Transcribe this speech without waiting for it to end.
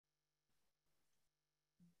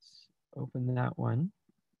open that one.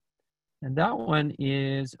 And that one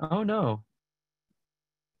is, oh no,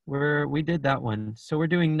 we did that one. So we're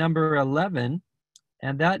doing number 11,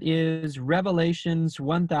 and that is Revelation's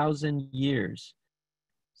 1,000 years.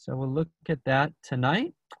 So we'll look at that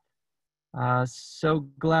tonight. So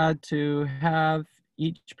glad to have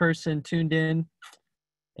each person tuned in.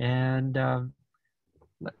 And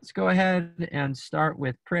let's go ahead and start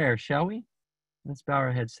with prayer, shall we? Let's bow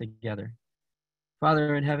our heads together.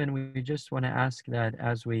 Father in heaven, we just want to ask that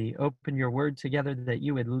as we open your word together, that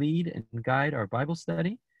you would lead and guide our Bible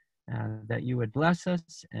study, that you would bless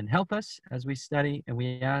us and help us as we study. And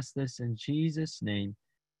we ask this in Jesus' name.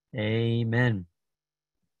 Amen.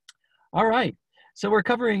 All right. So we're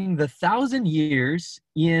covering the 1,000 years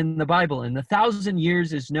in the Bible, and the 1,000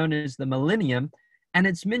 years is known as the millennium, and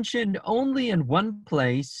it's mentioned only in one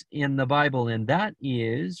place in the Bible, and that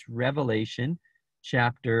is Revelation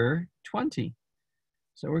chapter 20.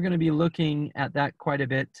 So we're going to be looking at that quite a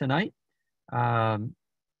bit tonight,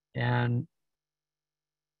 and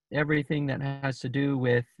everything that has to do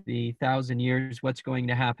with the 1,000 years, what's going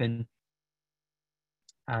to happen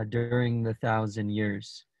during the 1,000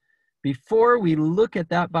 years. Before we look at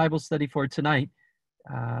that Bible study for tonight,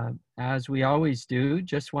 as we always do,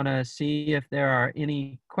 just want to see if there are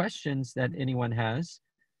any questions that anyone has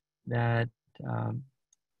that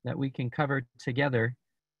we can cover together,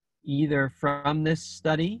 either from this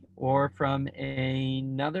study or from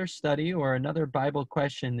another study or another Bible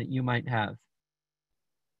question that you might have.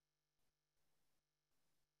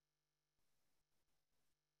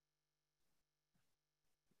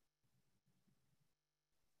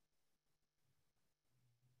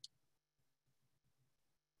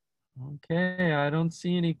 Okay, I don't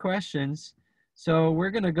see any questions. So we're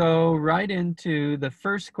going to go right into the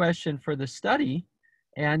first question for the study.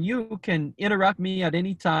 And you can interrupt me at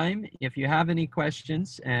any time if you have any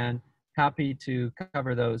questions, and happy to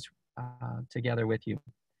cover those together with you.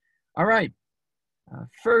 All right.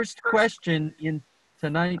 First question in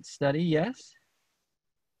tonight's study, yes?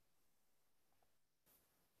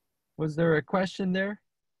 Was there a question there?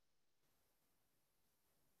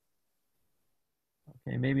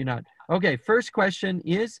 Okay, maybe not. Okay, first question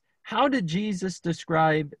is, how did Jesus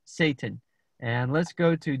describe Satan? And let's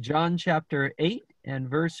go to John chapter 8 and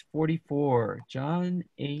verse 44. John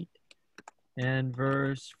 8 and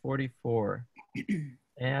verse 44.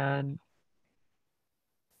 And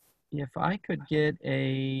if I could get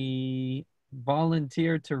a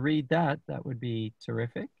volunteer to read that, that would be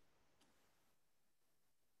terrific.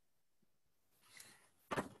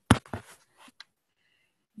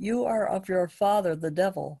 You are of your father, the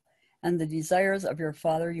devil, and the desires of your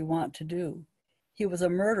father you want to do. He was a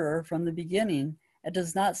murderer from the beginning and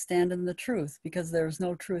does not stand in the truth because there is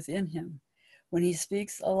no truth in him. When he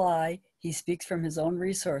speaks a lie, he speaks from his own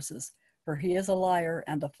resources, for he is a liar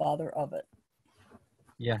and the father of it.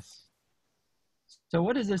 Yes. So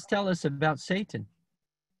what does this tell us about Satan?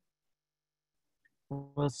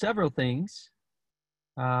 Well, several things.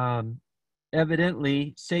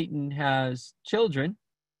 Evidently, Satan has children,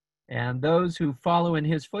 and those who follow in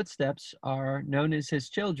his footsteps are known as his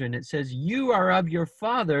children. It says, you are of your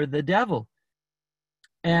father, the devil.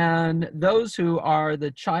 And those who are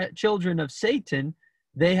the children of Satan,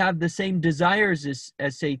 they have the same desires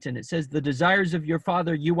as Satan. It says, the desires of your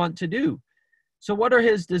father you want to do. So what are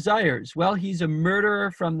his desires? Well, he's a murderer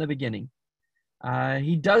from the beginning.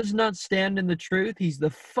 He does not stand in the truth. He's the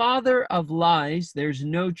father of lies. There's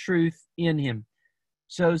no truth in him.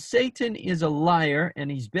 So Satan is a liar,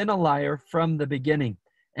 and he's been a liar from the beginning.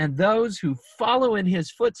 And those who follow in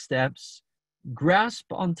his footsteps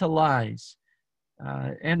grasp onto lies.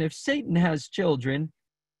 And if Satan has children,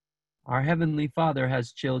 our Heavenly Father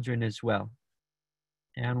has children as well.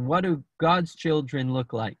 And what do God's children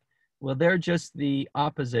look like? Well, they're just the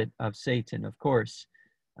opposite of Satan, of course.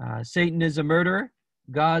 Satan is a murderer.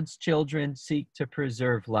 God's children seek to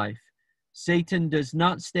preserve life. Satan does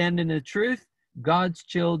not stand in the truth. God's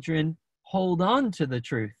children hold on to the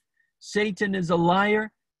truth. Satan is a liar.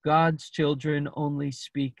 God's children only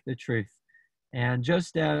speak the truth. And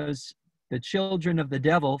just as the children of the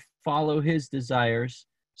devil follow his desires,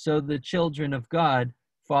 so the children of God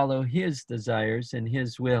follow his desires and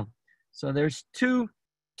his will. So there's two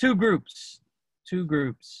groups.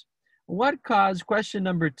 Question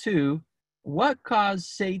number 2, what caused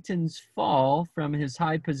Satan's fall from his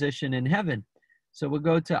high position in heaven? So we'll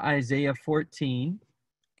go to Isaiah 14,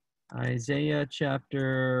 Isaiah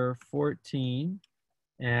chapter 14,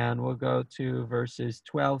 and we'll go to verses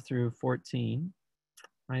 12 through 14.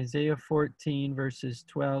 Isaiah 14, verses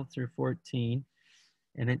 12 through 14.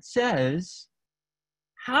 And it says,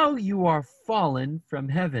 how you are fallen from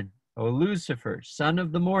heaven, O Lucifer, son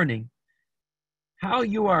of the morning, how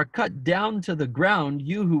you are cut down to the ground,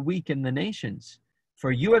 you who weaken the nations.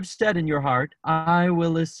 For you have said in your heart, I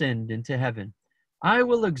will ascend into heaven. I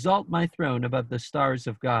will exalt my throne above the stars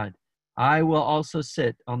of God. I will also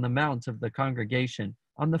sit on the mount of the congregation,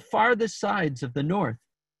 on the farthest sides of the north.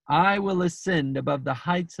 I will ascend above the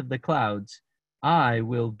heights of the clouds. I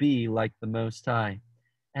will be like the Most High.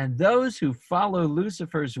 And those who follow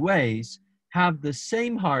Lucifer's ways have the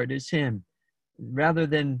same heart as him. Rather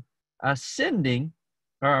than ascending,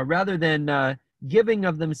 or rather than giving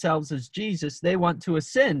of themselves as Jesus, they want to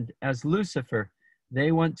ascend as Lucifer.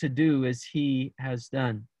 They want to do as he has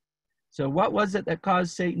done. So what was it that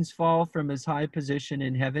caused Satan's fall from his high position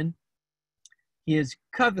in heaven? He is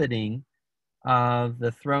coveting of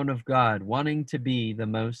the throne of God, wanting to be the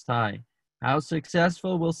Most High. How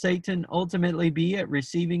successful will Satan ultimately be at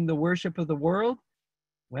receiving the worship of the world?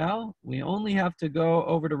 Well, we only have to go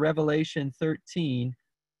over to Revelation 13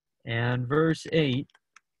 and verse 8,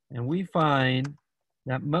 and we find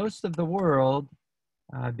that most of the world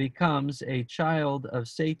becomes a child of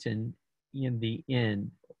Satan in the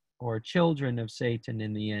end, or children of Satan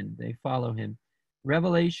in the end. They follow him.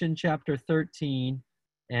 Revelation chapter 13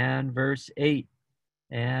 and verse 8.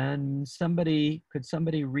 And could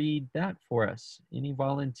somebody read that for us? Any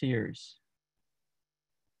volunteers?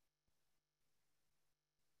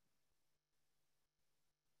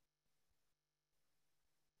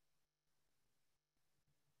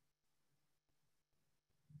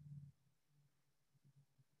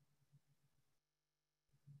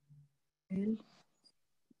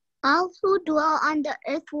 All who dwell on the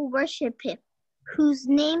earth will worship him, whose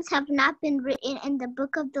names have not been written in the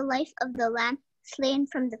book of the life of the Lamb slain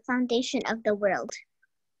from the foundation of the world.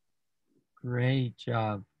 Great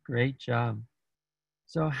job. Great job.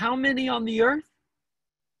 So how many on the earth?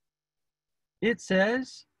 It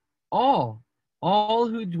says all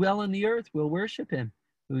who dwell on the earth will worship him,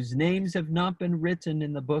 whose names have not been written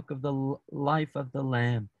in the book of the life of the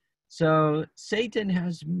Lamb. So Satan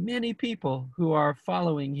has many people who are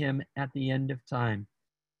following him at the end of time.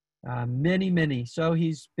 Many. So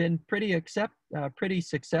he's been pretty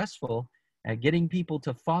successful at getting people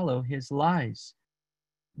to follow his lies.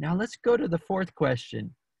 Now let's go to the fourth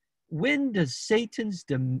question. When does Satan's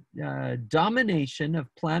domination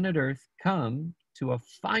of planet Earth come to a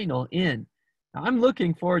final end? Now, I'm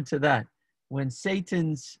looking forward to that, when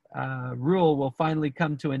Satan's rule will finally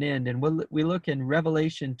come to an end. And we look in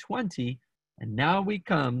Revelation 20, and now we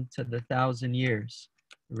come to the 1,000 years.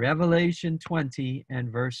 Revelation 20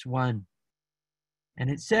 and verse 1. And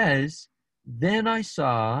it says, Then I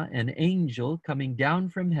saw an angel coming down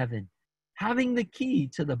from heaven, having the key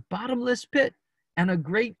to the bottomless pit and a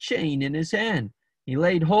great chain in his hand. He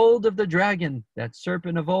laid hold of the dragon, that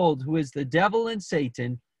serpent of old, who is the devil and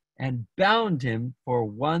Satan, and bound him for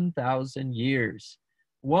 1,000 years.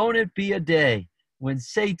 Won't it be a day when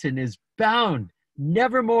Satan is bound,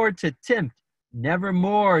 never more to tempt, never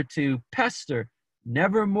more to pester,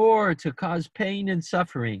 never more to cause pain and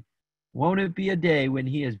suffering? Won't it be a day when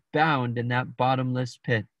he is bound in that bottomless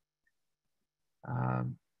pit?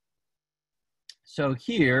 So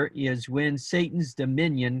here is when Satan's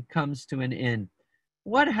dominion comes to an end.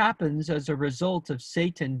 What happens as a result of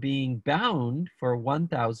Satan being bound for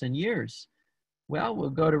 1,000 years? Well, we'll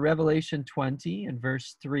go to Revelation 20 and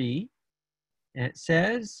verse 3. And it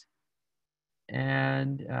says,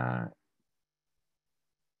 and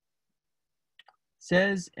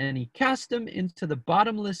he cast him into the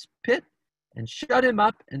bottomless pit and shut him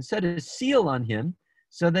up and set a seal on him,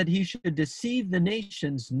 so that he should deceive the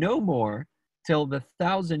nations no more till the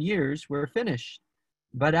 1,000 years were finished.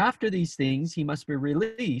 But after these things, he must be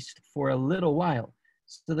released for a little while.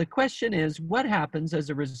 So the question is, what happens as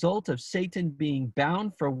a result of Satan being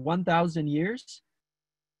bound for 1,000 years?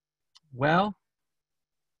 Well,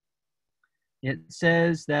 it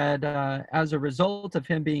says that as a result of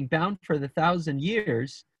him being bound for the 1,000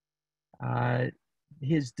 years,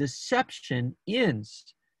 his deception ends.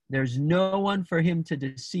 There's no one for him to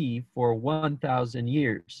deceive for 1,000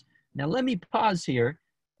 years. Now, let me pause here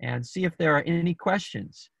and see if there are any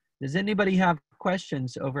questions. Does anybody have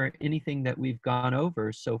questions over anything that we've gone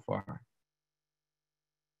over so far?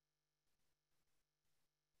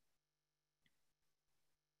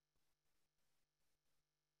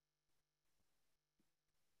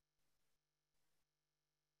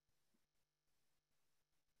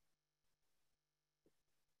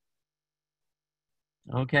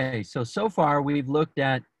 Okay, so far we've looked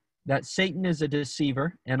at that Satan is a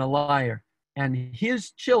deceiver and a liar, and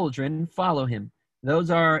his children follow him.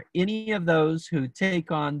 Those are any of those who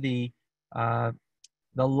take on the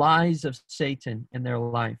lies of Satan in their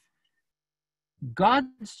life.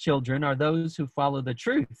 God's children are those who follow the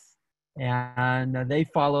truth, and they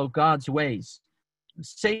follow God's ways.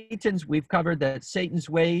 We've covered that Satan's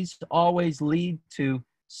ways always lead to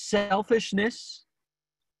selfishness.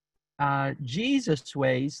 Jesus'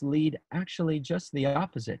 ways lead actually just the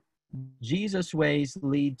opposite. Jesus' ways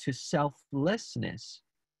lead to selflessness.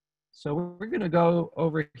 So we're going to go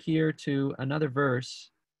over here to another verse.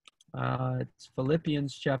 It's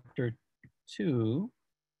Philippians chapter 2.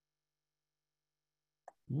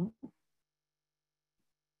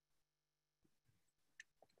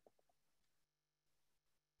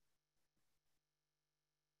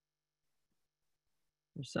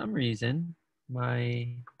 For some reason,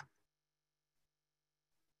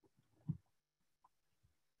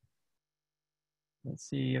 let's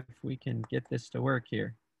see if we can get this to work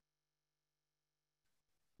here.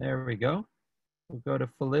 There we go. We'll go to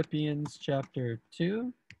Philippians chapter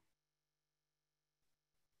 2.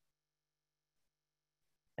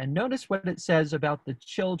 And notice what it says about the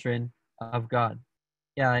children of God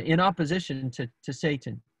in opposition to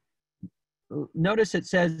Satan. Notice it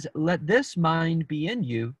says, "Let this mind be in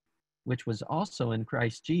you, which was also in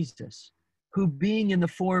Christ Jesus, who being in the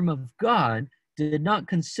form of God, did not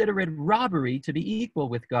consider it robbery to be equal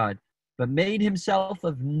with God, but made himself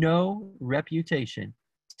of no reputation,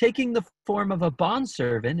 taking the form of a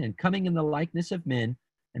bondservant and coming in the likeness of men,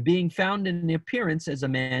 and being found in the appearance as a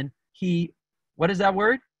man, he," what is that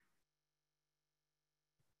word?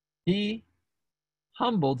 "He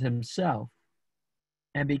humbled himself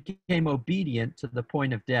and became obedient to the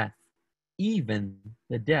point of death, even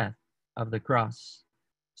the death of the cross."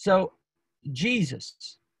 So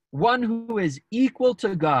Jesus, one who is equal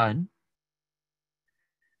to God,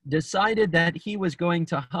 decided that he was going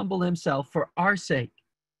to humble himself for our sake.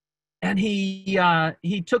 And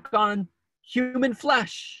he took on human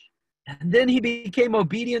flesh. And then he became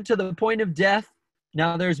obedient to the point of death.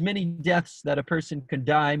 Now, there's many deaths that a person can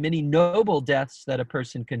die, many noble deaths that a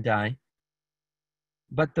person can die.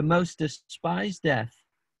 But the most despised death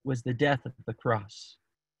was the death of the cross.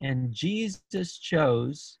 And Jesus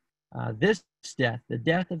chose this death, the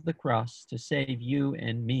death of the cross, to save you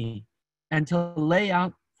and me, and to lay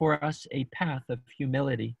out for us a path of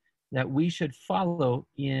humility that we should follow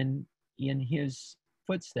in his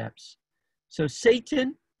footsteps. So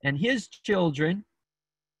Satan and his children,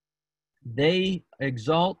 they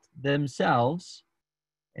exalt themselves,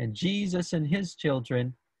 and Jesus and his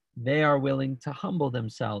children, they are willing to humble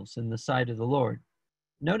themselves in the sight of the Lord.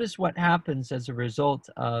 Notice what happens as a result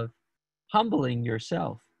of humbling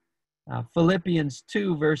yourself. Philippians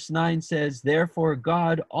 2 verse 9 says, "Therefore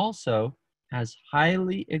God also has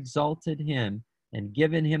highly exalted him and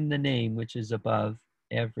given him the name which is above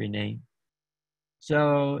every name."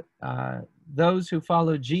 So those who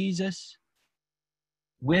follow Jesus,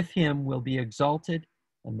 with him will be exalted,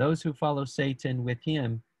 and those who follow Satan with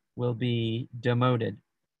him will be demoted.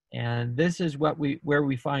 And this is where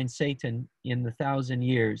we find Satan in the 1,000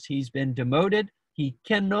 years. He's been demoted. He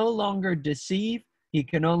can no longer deceive. He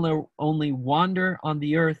can only wander on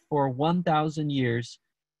the earth for 1,000 years,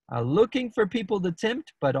 looking for people to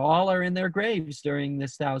tempt, but all are in their graves during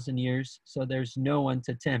this 1,000 years, so there's no one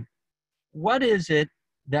to tempt. What is it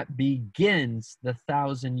that begins the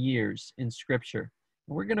 1,000 years in Scripture?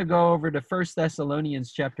 We're going to go over to 1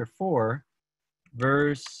 Thessalonians chapter 4,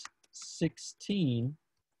 verse 16,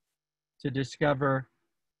 to discover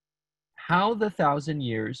how the 1,000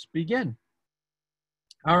 years begin.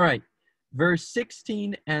 All right, verse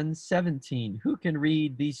 16 and 17. Who can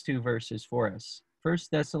read these two verses for us?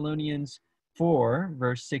 1 Thessalonians 4,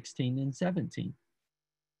 verse 16 and 17.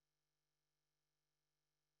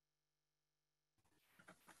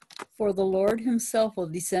 "For the Lord himself will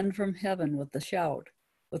descend from heaven with a shout,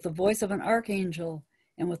 with the voice of an archangel,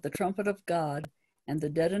 and with the trumpet of God, and the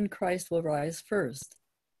dead in Christ will rise first.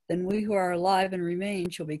 Then we who are alive and remain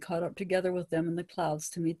shall be caught up together with them in the clouds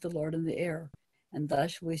to meet the Lord in the air, and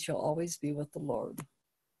thus we shall always be with the Lord."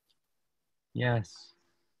 Yes.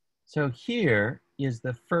 So here is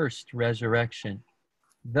the first resurrection.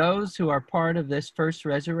 Those who are part of this first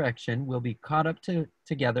resurrection will be caught up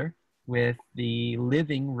together with the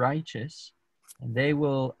living righteous, and they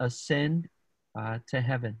will ascend to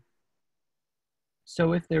heaven.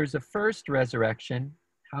 So if there's a first resurrection,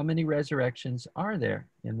 how many resurrections are there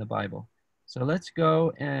in the Bible? So let's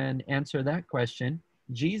go and answer that question.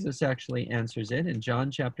 Jesus actually answers it in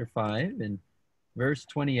John chapter 5 and verse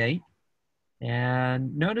 28.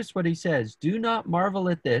 And notice what he says, "Do not marvel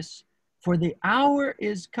at this, for the hour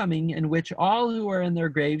is coming in which all who are in their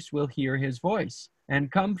graves will hear his voice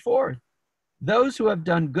and come forth. Those who have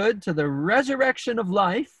done good to the resurrection of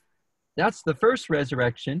life," that's the first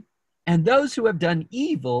resurrection, and those who have done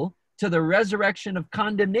evil to the resurrection of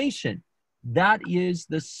condemnation. That is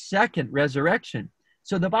the second resurrection.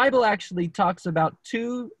 So the Bible actually talks about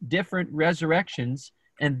two different resurrections,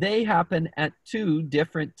 and they happen at two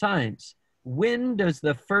different times. When does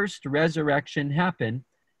the first resurrection happen?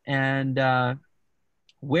 And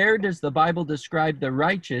where does the Bible describe the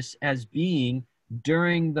righteous as being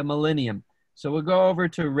during the millennium? So we'll go over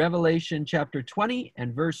to Revelation chapter 20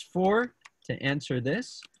 and verse 4 to answer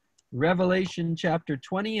this. Revelation chapter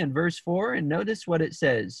 20 and verse 4, and notice what it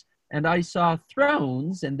says. And I saw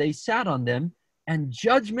thrones, and they sat on them, and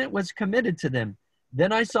judgment was committed to them.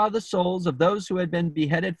 Then I saw the souls of those who had been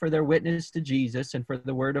beheaded for their witness to Jesus and for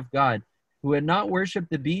the word of God, who had not worshipped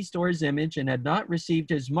the beast or his image, and had not received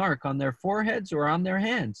his mark on their foreheads or on their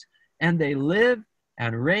hands. And they lived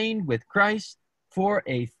and reigned with Christ for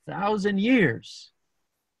 1,000 years.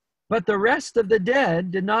 But the rest of the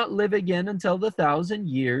dead did not live again until the 1,000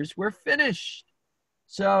 years were finished.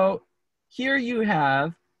 So here you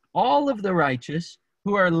have all of the righteous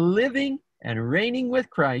who are living and reigning with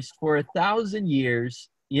Christ for 1,000 years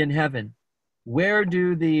in heaven. Where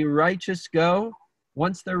do the righteous go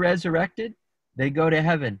once they're resurrected? They go to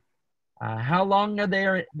heaven. How long are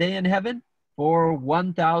they in heaven? For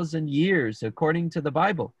 1,000 years, according to the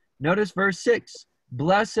Bible. Notice verse 6.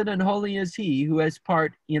 Blessed and holy is he who has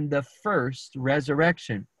part in the first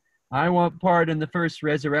resurrection. I want part in the first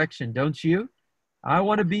resurrection, don't you? I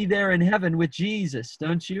want to be there in heaven with Jesus,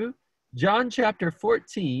 don't you? John chapter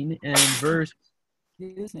 14 and verse...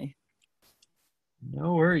 Excuse me.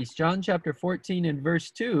 No worries. John chapter 14 and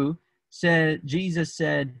verse 2 said, Jesus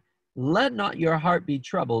said, let not your heart be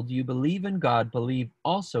troubled. You believe in God, believe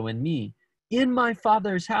also in me. In my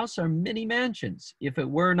Father's house are many mansions. If it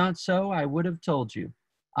were not so, I would have told you.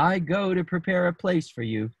 I go to prepare a place for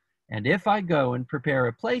you. And if I go and prepare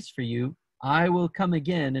a place for you, I will come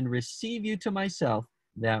again and receive you to myself,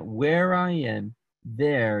 that where I am,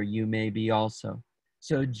 there you may be also.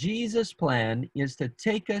 So Jesus' plan is to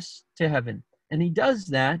take us to heaven. And he does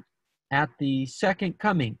that at the second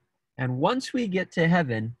coming. And once we get to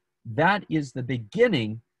heaven, that is the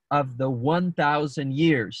beginning of the 1,000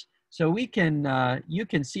 years. So we can, you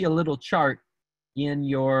can see a little chart in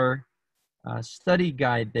your study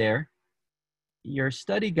guide there. Your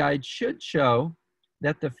study guide should show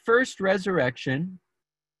that the first resurrection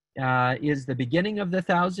is the beginning of the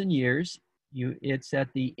 1,000 years. It's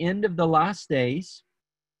at the end of the last days.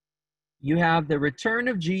 You have the return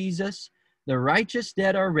of Jesus. The righteous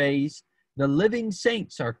dead are raised. The living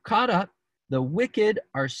saints are caught up. The wicked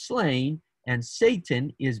are slain. And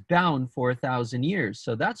Satan is bound for 1,000 years.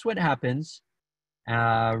 So that's what happens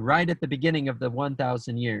right at the beginning of the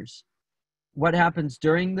 1,000 years. What happens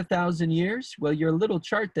during the 1,000 years? Well, your little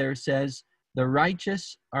chart there says, the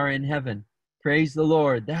righteous are in heaven. Praise the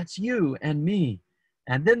Lord. That's you and me.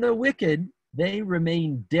 And then the wicked, they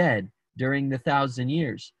remain dead during the 1,000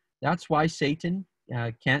 years. That's why Satan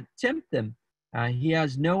can't tempt them. He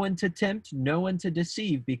has no one to tempt, no one to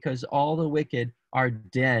deceive, because all the wicked are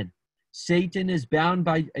dead. Satan is bound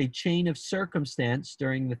by a chain of circumstance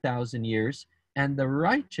during the 1,000 years, and the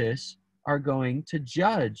righteous are going to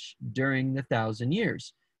judge during the 1,000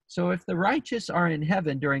 years. So if the righteous are in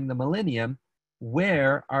heaven during the millennium,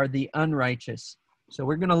 where are the unrighteous? So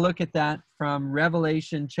we're going to look at that from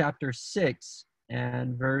Revelation chapter 6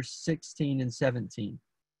 and verse 16 and 17.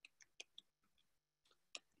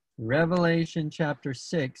 Revelation chapter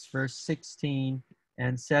 6, verse 16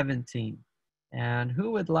 and 17. And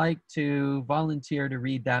who would like to volunteer to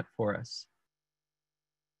read that for us?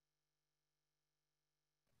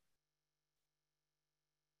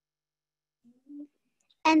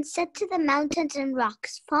 And said to the mountains and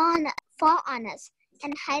rocks, fall on us,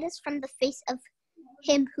 and hide us from the face of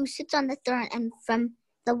him who sits on the throne and from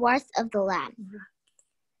the wrath of the Lamb.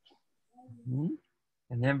 Mm-hmm.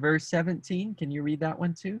 And then verse 17, can you read that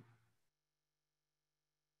one too?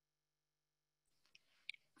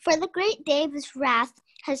 For the great day of his wrath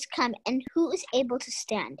has come, and who is able to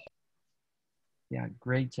stand? Yeah,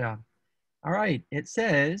 great job. All right, it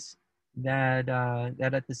says that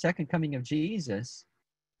that at the second coming of Jesus,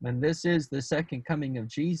 and this is the second coming of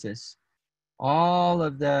Jesus, all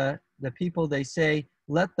of the people, they say,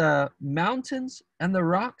 let the mountains and the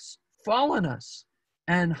rocks fall on us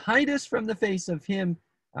and hide us from the face of him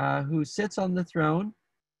who sits on the throne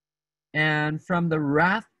and from the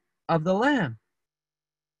wrath of the Lamb.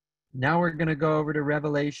 Now we're going to go over to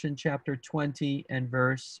Revelation chapter 20 and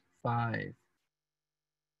verse 5.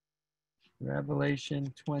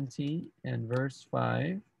 Revelation 20 and verse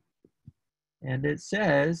 5. And it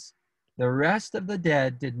says, the rest of the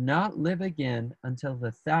dead did not live again until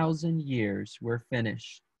the 1,000 years were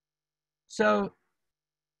finished. So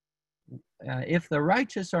if the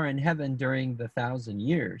righteous are in heaven during the 1,000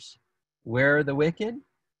 years, where are the wicked?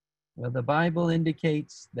 Well, the Bible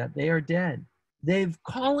indicates that they are dead. They've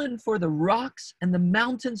called for the rocks and the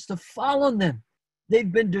mountains to fall on them. They've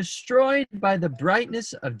been destroyed by the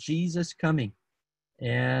brightness of Jesus coming.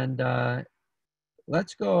 And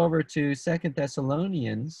let's go over to 2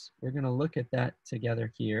 Thessalonians. We're going to look at that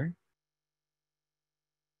together here.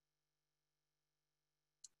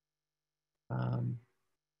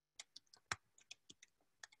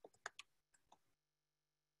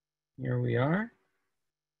 Here we are.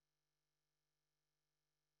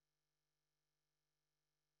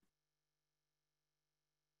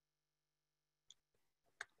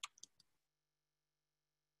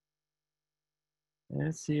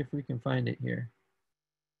 Let's see if we can find it here.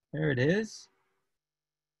 There it is.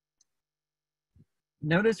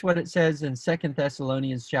 Notice what it says in 2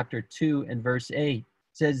 Thessalonians chapter 2 and verse 8. It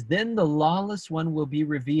says, "Then the lawless one will be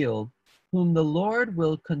revealed, whom the Lord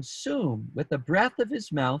will consume with the breath of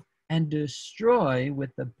his mouth and destroy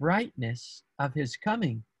with the brightness of his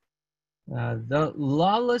coming." The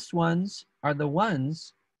lawless ones are the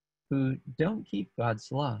ones who don't keep God's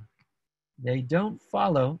law. They don't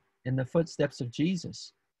follow in the footsteps of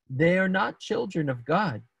Jesus. They are not children of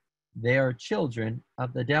God. They are children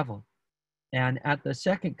of the devil. And at the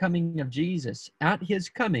second coming of Jesus, at his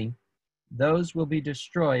coming, those will be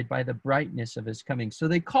destroyed by the brightness of his coming. So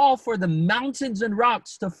they call for the mountains and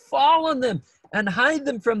rocks to fall on them and hide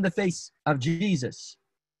them from the face of Jesus.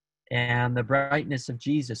 And the brightness of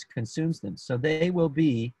Jesus consumes them. So they will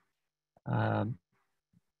be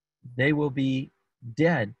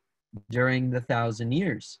dead during the 1,000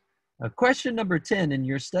 years. Question number 10 in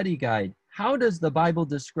your study guide: how does the Bible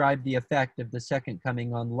describe the effect of the second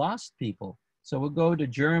coming on lost people? So we'll go to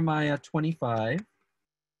Jeremiah 25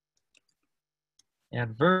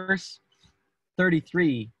 and verse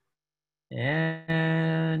 33.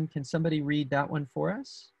 And can somebody read that one for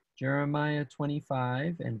us? Jeremiah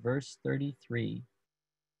 25 and verse 33.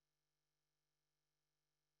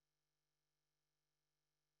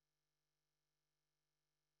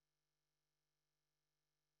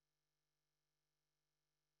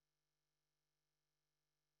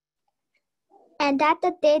 And at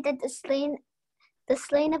the day that the slain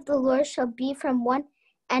of the Lord shall be from one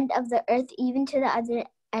end of the earth even to the other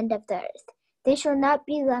end of the earth. They shall not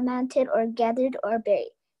be lamented or gathered or buried.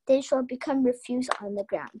 They shall become refuse on the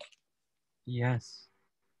ground. Yes.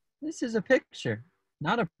 This is a picture,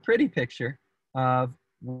 not a pretty picture, of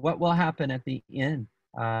what will happen at the end.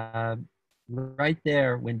 Right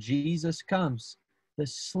there, when Jesus comes, the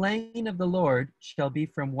slain of the Lord shall be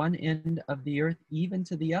from one end of the earth even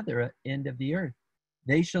to the other end of the earth.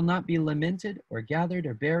 They shall not be lamented or gathered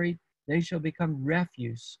or buried. They shall become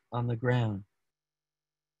refuse on the ground.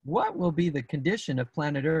 What will be the condition of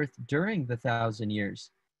planet Earth during the 1,000 years?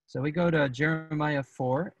 So we go to Jeremiah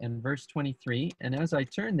 4 and verse 23. And as I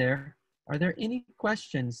turn there, are there any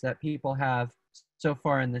questions that people have so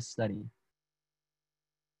far in this study?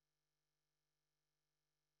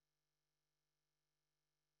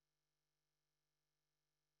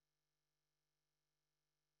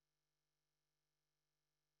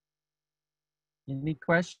 Any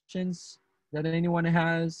questions that anyone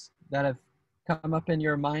has that have come up in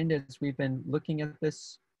your mind as we've been looking at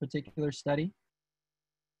this particular study?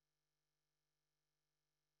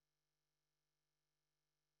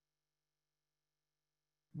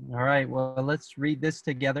 All right, well, let's read this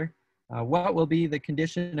together. What will be the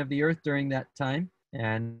condition of the earth during that time?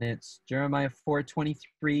 And it's Jeremiah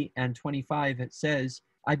 4:23 and 25. It says,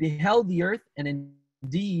 "I beheld the earth, and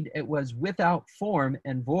indeed it was without form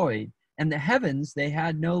and void, and the heavens, they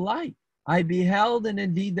had no light. I beheld, and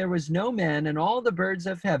indeed there was no man, and all the birds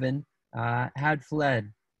of heaven had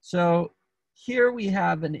fled." So here we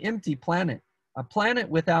have an empty planet, a planet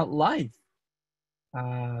without life.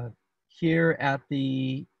 Here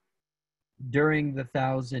during the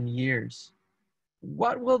 1,000 years.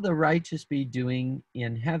 What will the righteous be doing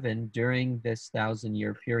in heaven during this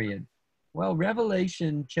 1,000-year period? Well,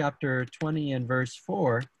 Revelation chapter 20 and verse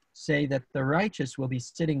 4 say that the righteous will be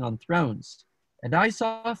sitting on thrones. And I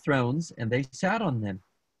saw thrones, and they sat on them,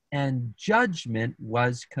 and judgment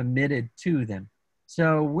was committed to them.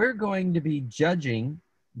 So we're going to be judging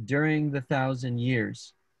during the 1,000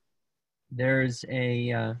 years. There's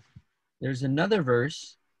another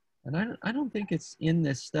verse, and I don't think it's in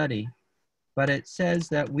this study, but it says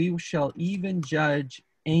that we shall even judge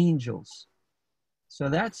angels. So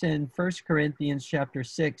that's in 1 Corinthians chapter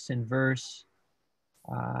 6 and verse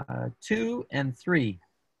 2 and 3.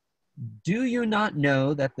 "Do you not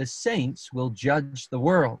know that the saints will judge the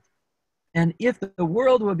world? And if the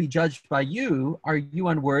world will be judged by you, are you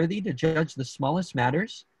unworthy to judge the smallest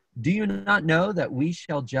matters? Do you not know that we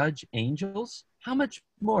shall judge angels? How much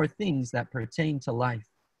more things that pertain to life?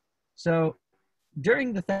 So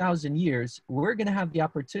during the 1,000 years, we're going to have the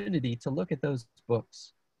opportunity to look at those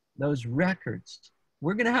books, those records.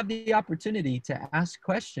 We're going to have the opportunity to ask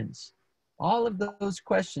questions. All of those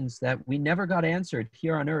questions that we never got answered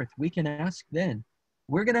here on earth, we can ask then.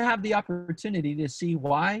 We're going to have the opportunity to see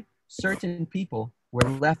why certain people were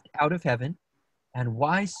left out of heaven and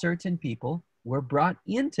why certain people were brought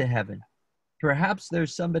into heaven. Perhaps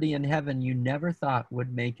there's somebody in heaven you never thought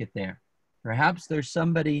would make it there. Perhaps there's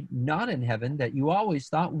somebody not in heaven that you always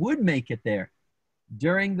thought would make it there.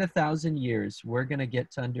 During the 1,000 years, we're going to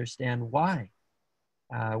get to understand why.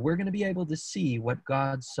 We're going to be able to see what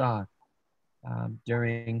God saw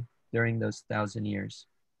during those 1,000 years.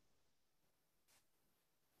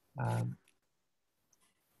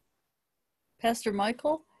 Pastor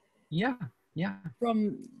Michael? Yeah.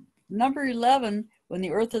 From number 11, when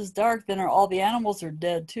the earth is dark, then all the animals are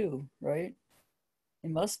dead too, right? They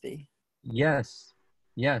must be. Yes,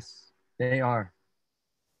 they are.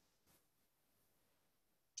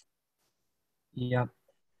 Yep.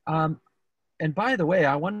 And by the way,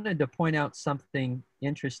 I wanted to point out something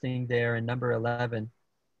interesting there in number 11.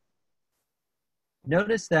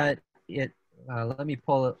 Notice that it, let me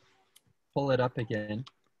pull it up again.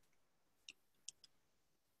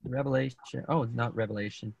 Revelation, oh, not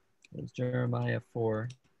Revelation. It was Jeremiah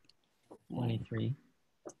 4:23.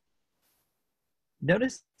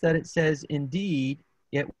 Notice that it says, indeed,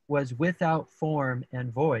 it was without form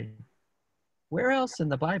and void. Where else in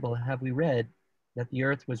the Bible have we read that the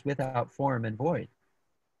earth was without form and void?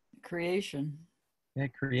 Creation. Yeah,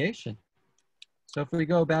 creation. So if we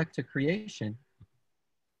go back to creation,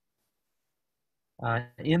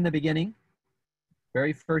 in the beginning,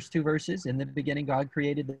 very first two verses, in the beginning, God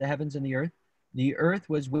created the heavens and the earth. The earth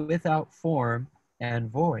was without form and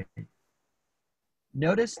void.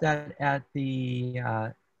 Notice that at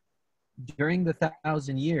during the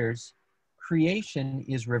 1,000 years, creation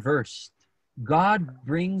is reversed. God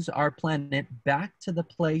brings our planet back to the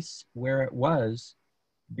place where it was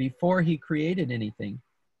before he created anything.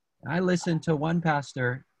 I listened to one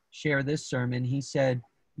pastor share this sermon. He said,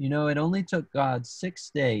 you know, it only took God 6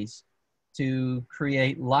 days to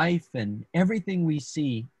create life and everything we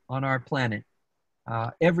see on our planet.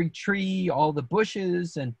 Every tree, all the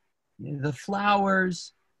bushes and the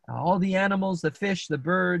flowers, all the animals, the fish, the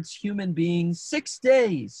birds, human beings. 6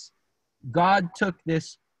 days, God took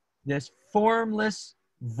this formless,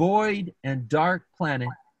 void, and dark planet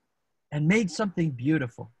and made something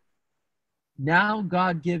beautiful. Now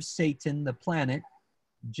God gives Satan the planet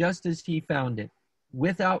just as he found it,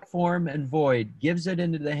 without form and void, gives it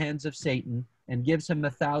into the hands of Satan and gives him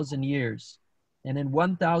 1,000 years. And in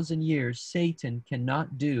 1,000 years, Satan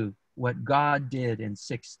cannot do what God did in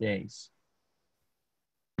 6 days.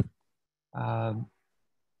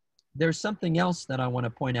 There's something else that I want to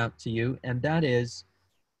point out to you, and that is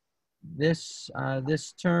this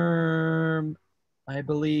term, I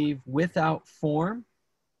believe, without form,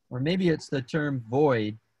 or maybe it's the term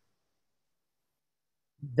void.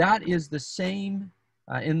 That is the same,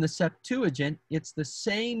 in the Septuagint, it's the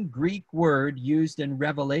same Greek word used in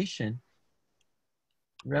Revelation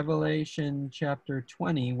chapter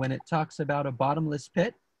 20, when it talks about a bottomless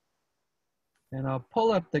pit. And I'll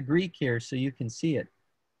pull up the Greek here so you can see it.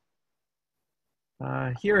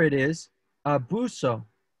 Here it is, abuso.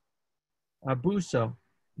 Abuso.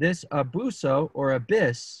 This abuso, or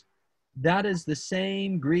abyss, that is the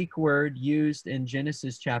same Greek word used in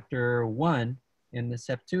Genesis chapter 1 in the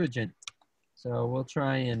Septuagint. So we'll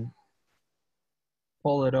try and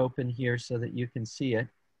pull it open here so that you can see it.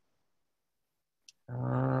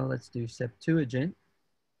 Let's do Septuagint.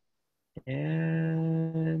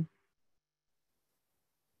 And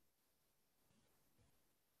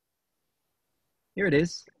here it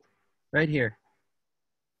is, right here.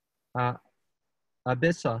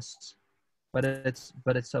 Abyssos, but it's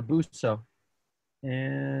abuso.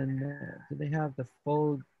 And do they have the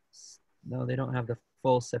full? No, they don't have the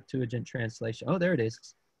full Septuagint translation. Oh, there it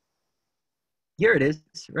is. Here it is,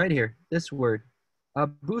 right here. This word,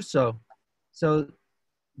 abuso. So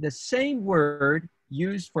the same word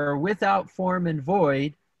used for without form and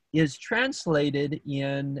void is translated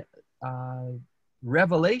in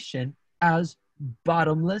Revelation as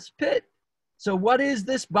bottomless pit. So what is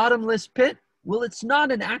this bottomless pit? Well, it's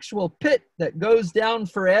not an actual pit that goes down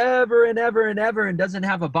forever and ever and ever and doesn't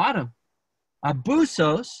have a bottom.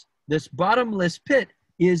 Abusos, this bottomless pit,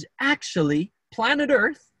 is actually planet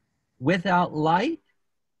Earth without light,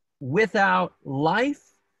 without life,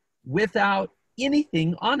 without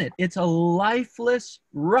anything on it. It's a lifeless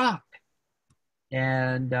rock.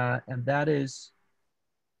 And that is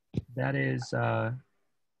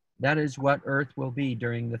what earth will be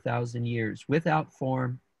during the 1,000 years, without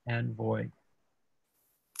form and void.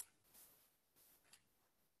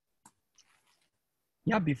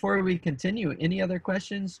 Yeah, before we continue, any other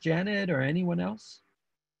questions, Janet or anyone else?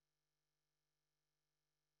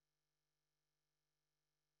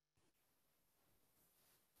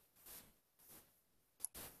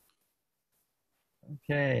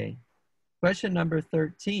 Okay. Question number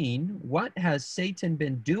 13. What has Satan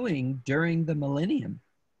been doing during the millennium?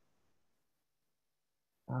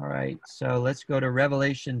 All right, so let's go to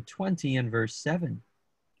Revelation 20 and verse 7.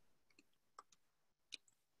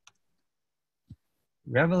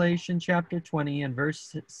 Revelation chapter 20 and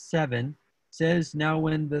verse 7 says, "Now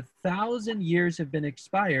when the 1,000 years have been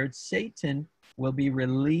expired, Satan will be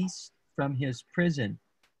released from his prison."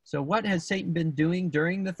 So what has Satan been doing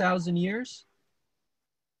during the 1,000 years?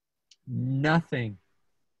 Nothing.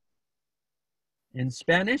 In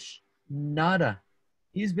Spanish, nada.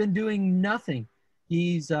 He's been doing nothing.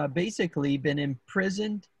 He's basically been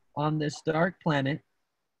imprisoned on this dark planet,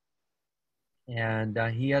 and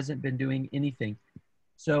he hasn't been doing anything.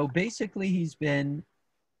 So basically, he's been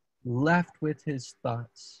left with his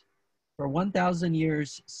thoughts. For 1,000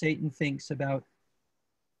 years, Satan thinks about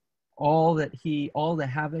all the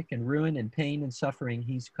havoc and ruin and pain and suffering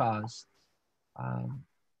he's caused.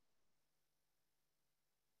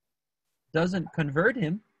 Doesn't convert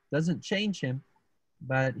him, doesn't change him,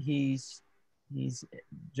 but he's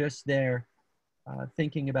just there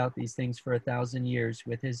thinking about these things for 1,000 years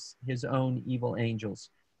with his own evil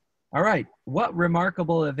angels. All right, what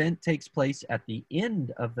remarkable event takes place at the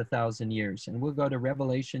end of the 1,000 years? And we'll go to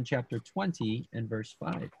Revelation chapter 20 and verse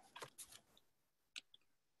 5.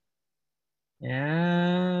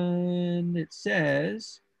 And it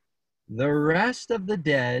says, "The rest of the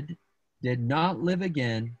dead did not live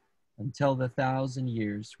again until the 1,000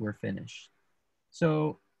 years were finished."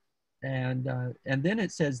 So, and then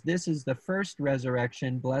it says, "This is the first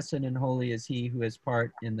resurrection. Blessed and holy is he who has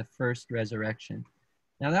part in the first resurrection."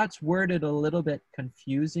 Now that's worded a little bit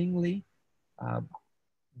confusingly.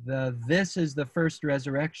 This is the first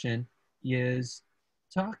resurrection is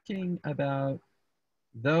talking about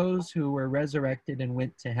those who were resurrected and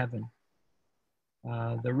went to heaven.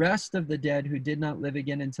 The rest of the dead who did not live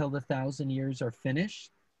again until the 1,000 years are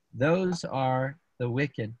finished, those are the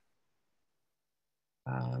wicked.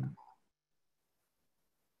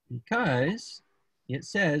 Because it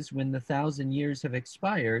says when the 1,000 years have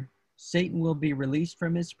expired, Satan will be released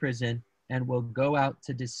from his prison and will go out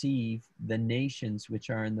to deceive the nations which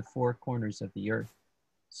are in the four corners of the earth.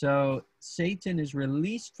 So Satan is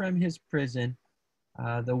released from his prison.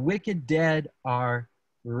 The wicked dead are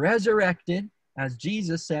resurrected. As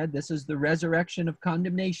Jesus said, this is the resurrection of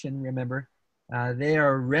condemnation, remember. They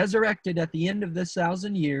are resurrected at the end of this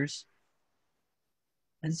 1,000 years.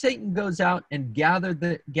 And Satan goes out and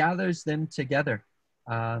gathers them together.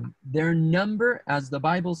 Their number, as the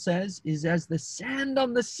Bible says, is as the sand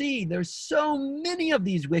on the sea. There's so many of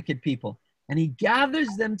these wicked people. And he gathers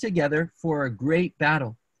them together for a great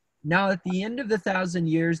battle. Now, at the end of the 1,000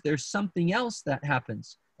 years, there's something else that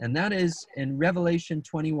happens. And that is in Revelation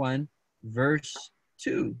 21, verse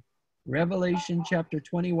 2. Revelation chapter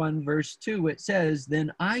 21, verse 2, it says,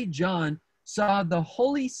 "Then I, John, saw the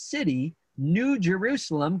holy city, New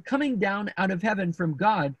Jerusalem, coming down out of heaven from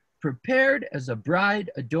God, prepared as a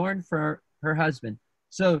bride adorned for her husband."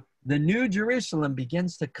 So the New Jerusalem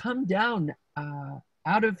begins to come down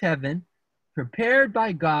out of heaven, prepared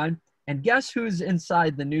by God. And guess who's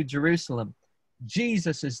inside the New Jerusalem?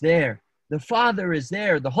 Jesus is there. The Father is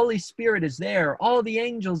there. The Holy Spirit is there. All the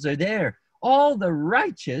angels are there. All the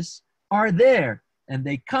righteous are there. And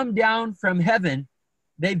they come down from heaven.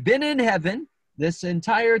 They've been in heaven this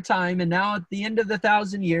entire time, and now at the end of the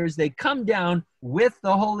 1,000 years, they come down with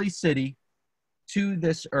the holy city to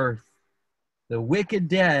this earth. The wicked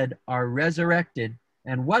dead are resurrected.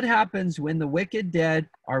 And what happens when the wicked dead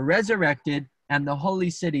are resurrected and the holy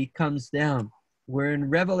city comes down? We're in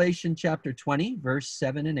Revelation chapter 20, verse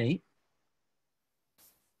 7 and 8.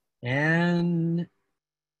 And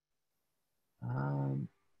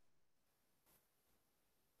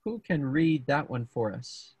who can read that one for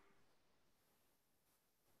us?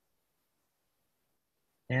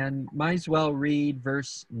 And might as well read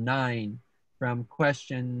verse 9 from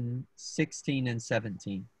question 16 and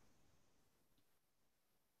 17.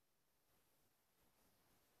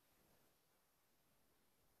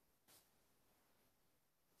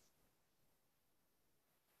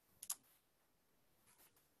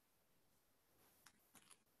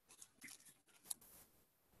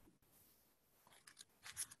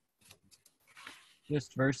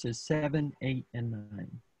 Just verses 7, 8, and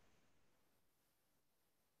 9.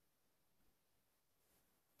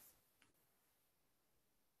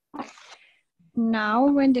 Now,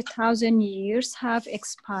 when the 1,000 years have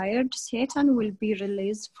expired, Satan will be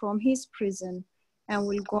released from his prison and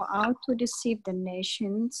will go out to deceive the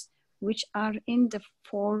nations which are in the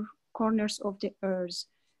four corners of the earth,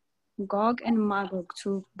 Gog and Magog,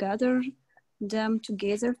 to gather them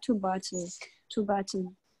together to battle,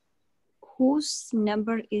 whose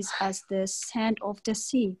number is as the sand of the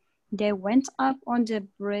sea. They went up on the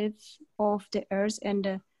breadth of the earth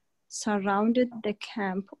and surrounded the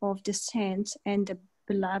camp of the saints and the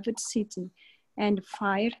beloved city, and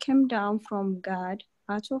fire came down from God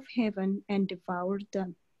out of heaven and devoured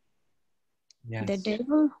them. Yes. The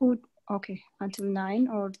devil who, okay, until 9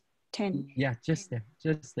 or 10. Yeah, just there.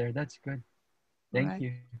 That's good. Thank Right.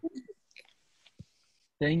 you.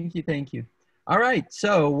 Thank you. All right,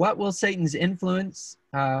 so what will Satan influence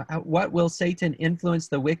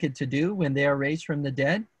the wicked to do when they are raised from the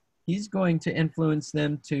dead? He's going to influence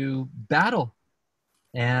them to battle.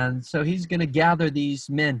 And so he's going to gather these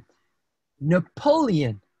men.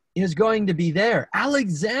 Napoleon is going to be there.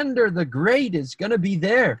 Alexander the Great is going to be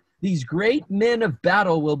there. These great men of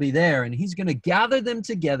battle will be there, and he's going to gather them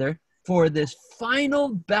together for this final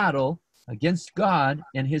battle against God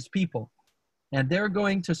and his people. And they're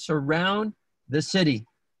going to surround the city.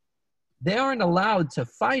 They aren't allowed to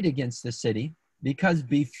fight against the city because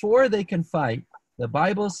before they can fight, the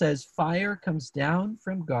Bible says fire comes down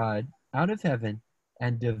from God out of heaven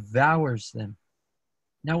and devours them.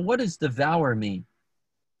 Now, what does devour mean?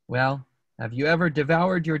 Well, have you ever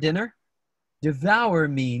devoured your dinner? Devour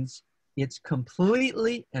means it's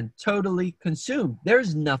completely and totally consumed.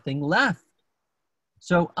 There's nothing left.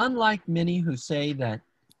 So unlike many who say that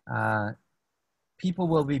people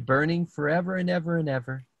will be burning forever and ever and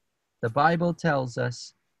ever, the Bible tells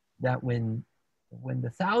us that when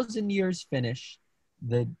the 1,000 years finish,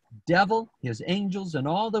 the devil, his angels, and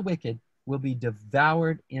all the wicked will be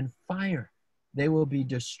devoured in fire. They will be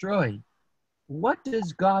destroyed. What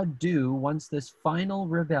does God do once this final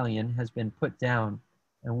rebellion has been put down?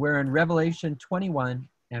 And we're in Revelation 21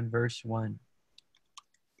 and verse 1.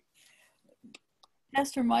 Oh,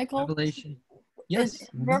 Pastor Michael? Revelation. Yes.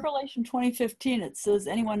 In Revelation 20:15, it says,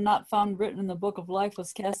 anyone not found written in the book of life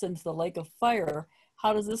was cast into the lake of fire.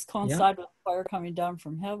 How does this coincide with fire coming down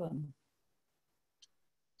from heaven?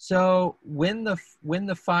 So when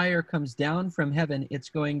the fire comes down from heaven, it's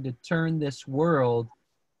going to turn this world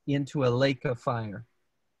into a lake of fire.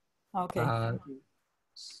 Okay.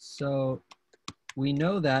 So we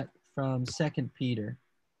know that from 2 Peter.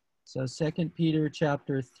 So 2 Peter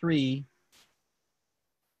chapter 3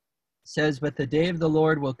 says, but the day of the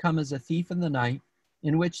Lord will come as a thief in the night,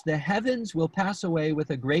 in which the heavens will pass away with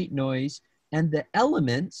a great noise, and the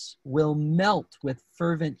elements will melt with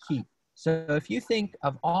fervent heat. So if you think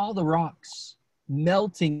of all the rocks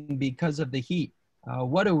melting because of the heat,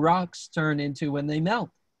 what do rocks turn into when they melt?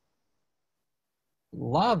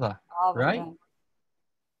 Lava, right?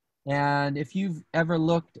 And if you've ever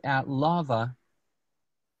looked at lava,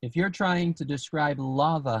 if you're trying to describe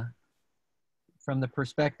lava from the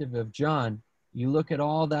perspective of John, you look at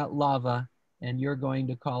all that lava and you're going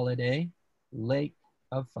to call it a lake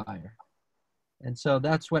of fire. And so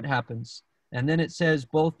that's what happens. And then it says,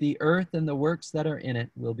 both the earth and the works that are in it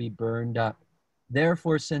will be burned up.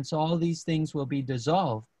 Therefore, since all these things will be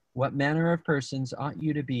dissolved, what manner of persons ought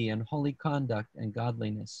you to be in holy conduct and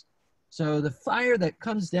godliness? So the fire that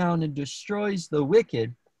comes down and destroys the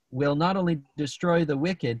wicked will not only destroy the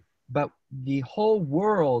wicked, but the whole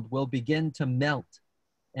world will begin to melt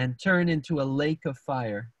and turn into a lake of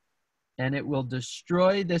fire. And it will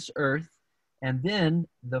destroy this earth, and then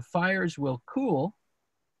the fires will cool.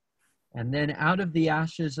 And then out of the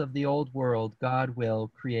ashes of the old world, God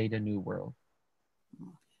will create a new world.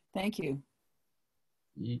 Thank you.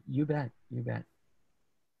 You bet. You bet.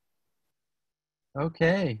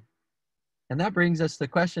 Okay. And that brings us to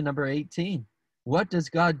question number 18. What does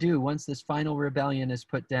God do once this final rebellion is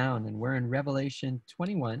put down? And we're in Revelation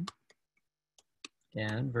 21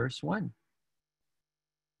 and verse 1.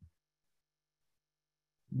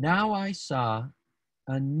 Now I saw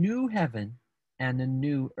a new heaven and a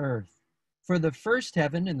new earth. For the first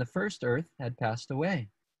heaven and the first earth had passed away.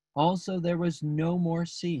 Also there was no more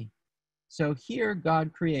sea. So here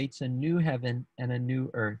God creates a new heaven and a new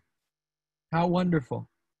earth. How wonderful.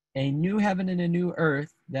 A new heaven and a new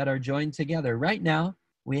earth that are joined together. Right now,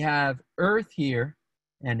 we have earth here,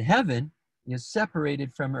 and heaven is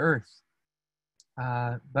separated from earth.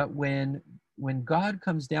 But when God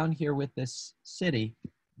comes down here with this city,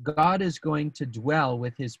 God is going to dwell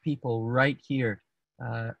with his people right here.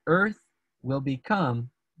 earth will become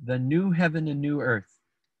the new heaven and new earth.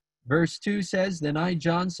 Verse 2 says, Then I,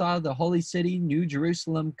 John, saw the holy city, New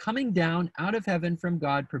Jerusalem, coming down out of heaven from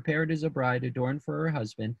God, prepared as a bride adorned for her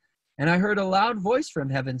husband. And I heard a loud voice from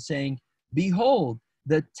heaven saying, Behold,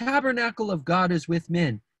 the tabernacle of God is with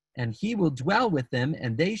men, and he will dwell with them,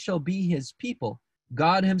 and they shall be his people.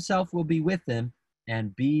 God himself will be with them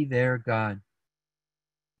and be their God.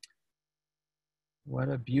 What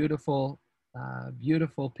a beautiful,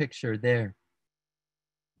 beautiful picture there.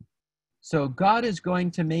 So God is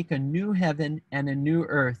going to make a new heaven and a new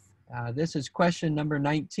earth. This is question number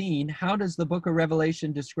 19. How does the book of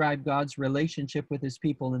Revelation describe God's relationship with his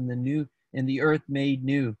people in the earth made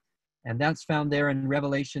new? And that's found there in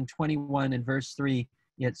Revelation 21 and verse 3.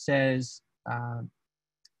 It says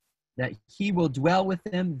that he will dwell with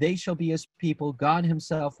them. They shall be his people. God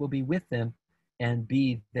himself will be with them and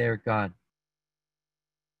be their God.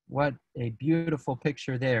 What a beautiful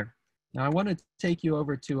picture there. Now, I want to take you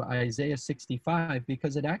over to Isaiah 65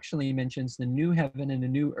 because it actually mentions the new heaven and the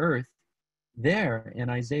new earth there in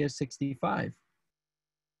Isaiah 65.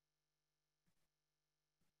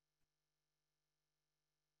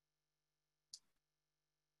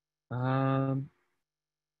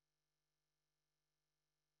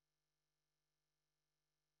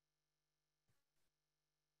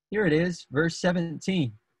 Here it is, verse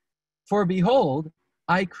 17. For behold,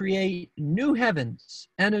 I create new heavens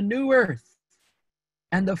and a new earth,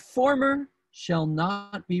 and the former shall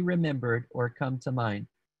not be remembered or come to mind.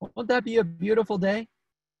 Won't that be a beautiful day?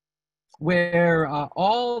 Where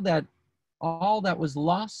all that was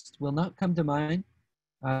lost will not come to mind,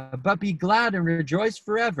 but be glad and rejoice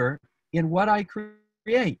forever in what I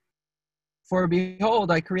create. For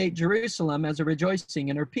behold, I create Jerusalem as a rejoicing,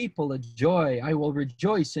 and her people a joy. I will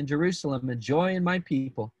rejoice in Jerusalem, a joy in my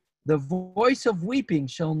people. The voice of weeping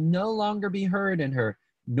shall no longer be heard in her,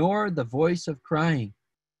 nor the voice of crying.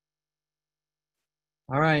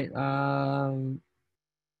 All right, I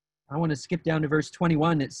want to skip down to verse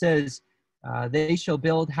 21. It says, they shall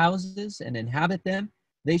build houses and inhabit them.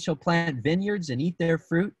 They shall plant vineyards and eat their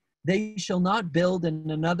fruit. They shall not build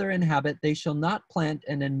and another inhabit. They shall not plant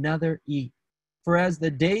and another eat. For as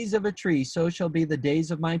the days of a tree, so shall be the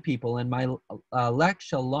days of my people, and my elect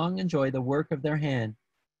shall long enjoy the work of their hand.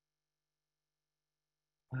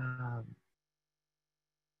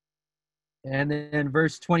 And then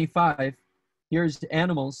verse 25, here's the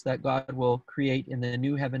animals that God will create in the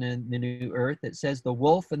new heaven and the new earth. It says, the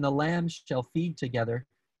wolf and the lamb shall feed together.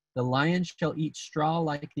 The lion shall eat straw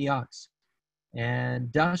like the ox,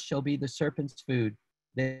 and dust shall be the serpent's food.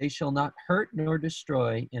 They shall not hurt nor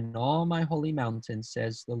destroy in all my holy mountain,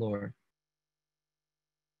 says the Lord.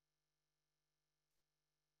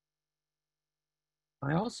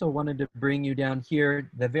 I also wanted to bring you down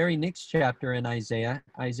here, the very next chapter in Isaiah,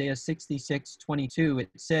 Isaiah 66:22. It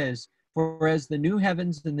says, for as the new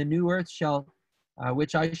heavens and the new earth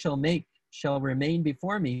which I shall make, shall remain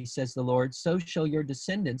before me, says the Lord, so shall your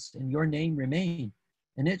descendants and your name remain.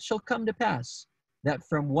 And it shall come to pass that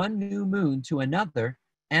from one new moon to another,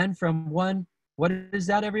 and from one, what is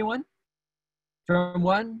that, everyone? From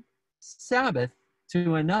one Sabbath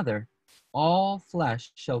to another, all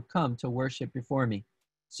flesh shall come to worship before me.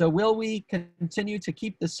 So will we continue to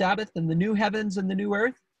keep the Sabbath and the new heavens and the new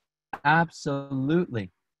earth?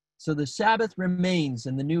 Absolutely. So the Sabbath remains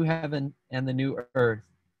in the new heaven and the new earth.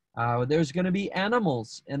 There's going to be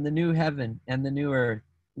animals in the new heaven and the new earth.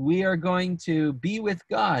 We are going to be with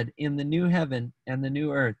God in the new heaven and the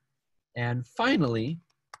new earth. And finally,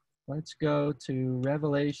 let's go to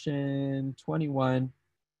Revelation 21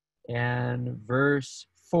 and verse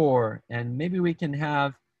 4. And maybe we can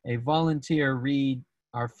have a volunteer read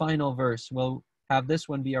our final verse. We'll have this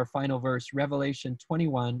one be our final verse, Revelation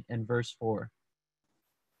 21 and verse 4.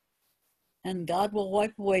 And God will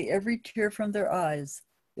wipe away every tear from their eyes.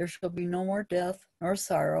 There shall be no more death, nor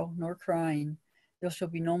sorrow, nor crying. There shall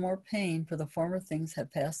be no more pain, for the former things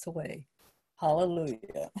have passed away.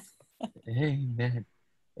 Hallelujah. Amen.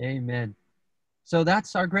 Amen. So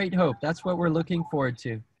that's our great hope. That's what we're looking forward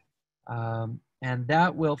to. And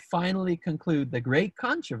that will finally conclude the great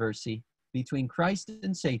controversy between Christ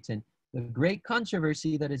and Satan, the great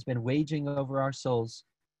controversy that has been waging over our souls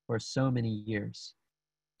for so many years.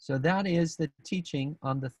 So that is the teaching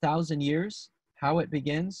on the 1,000 years, how it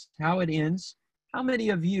begins, how it ends. How many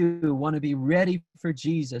of you want to be ready for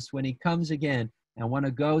Jesus when he comes again and want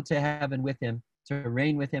to go to heaven with him, to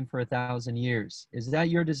reign with him for 1,000 years? Is that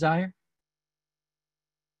your desire?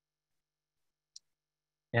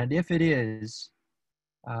 And if it is,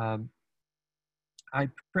 I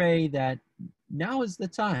pray that now is the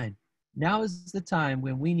time. Now is the time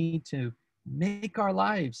when we need to make our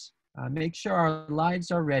lives, make sure our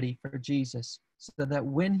lives are ready for Jesus, so that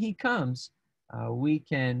when he comes, we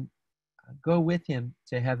can go with him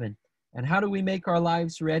to heaven. And how do we make our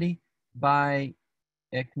lives ready? By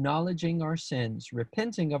acknowledging our sins,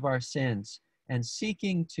 repenting of our sins, and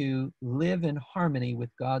seeking to live in harmony with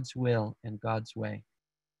God's will and God's way.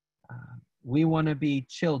 We want to be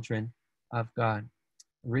children of God,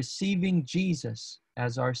 receiving Jesus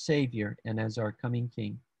as our Savior and as our coming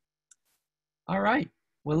King. All right,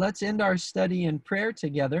 well, let's end our study in prayer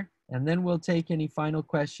together, and then we'll take any final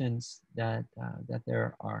questions that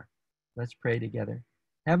there are. Let's pray together.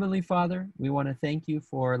 Heavenly Father, we want to thank you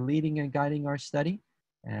for leading and guiding our study,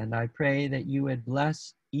 and I pray that you would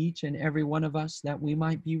bless each and every one of us, that we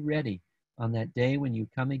might be ready on that day when you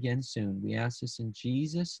come again soon. We ask this in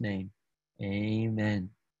Jesus' name. Amen.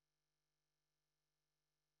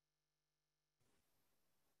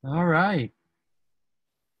 All right.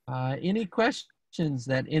 Any questions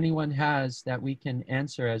that anyone has that we can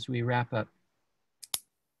answer as we wrap up?